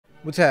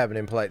What's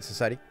happening, polite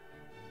society?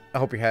 I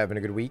hope you're having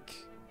a good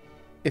week.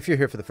 If you're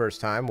here for the first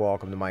time,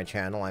 welcome to my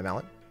channel. I'm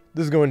Alan.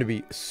 This is going to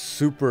be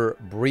super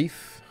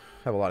brief.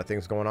 I have a lot of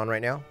things going on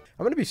right now.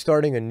 I'm going to be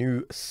starting a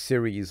new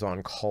series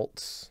on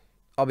cults.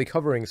 I'll be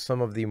covering some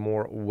of the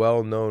more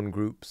well-known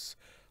groups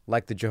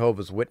like the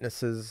Jehovah's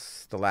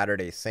Witnesses, the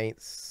Latter-day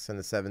Saints, and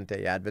the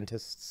Seventh-day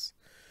Adventists.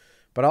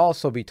 But I'll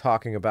also be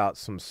talking about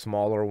some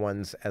smaller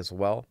ones as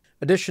well.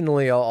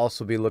 Additionally, I'll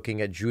also be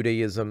looking at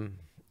Judaism,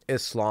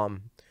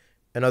 Islam,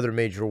 and other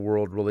major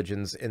world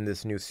religions in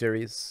this new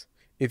series.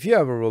 If you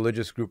have a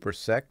religious group or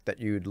sect that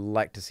you'd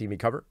like to see me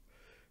cover,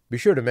 be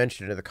sure to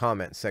mention it in the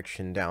comment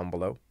section down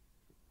below.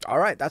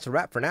 Alright, that's a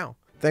wrap for now.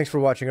 Thanks for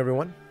watching,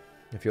 everyone.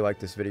 If you like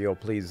this video,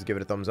 please give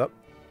it a thumbs up.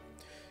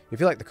 If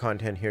you like the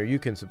content here, you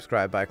can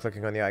subscribe by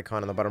clicking on the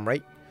icon on the bottom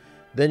right.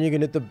 Then you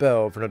can hit the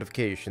bell for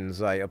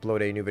notifications. I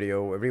upload a new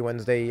video every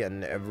Wednesday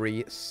and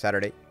every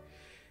Saturday.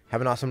 Have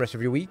an awesome rest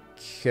of your week,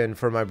 and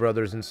for my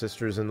brothers and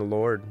sisters in the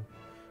Lord,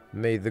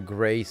 may the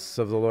grace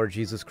of the Lord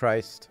Jesus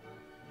Christ,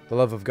 the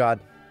love of God,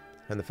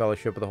 and the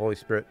fellowship of the Holy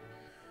Spirit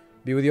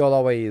be with you all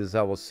always.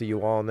 I will see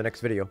you all in the next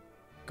video.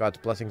 God's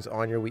blessings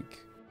on your week.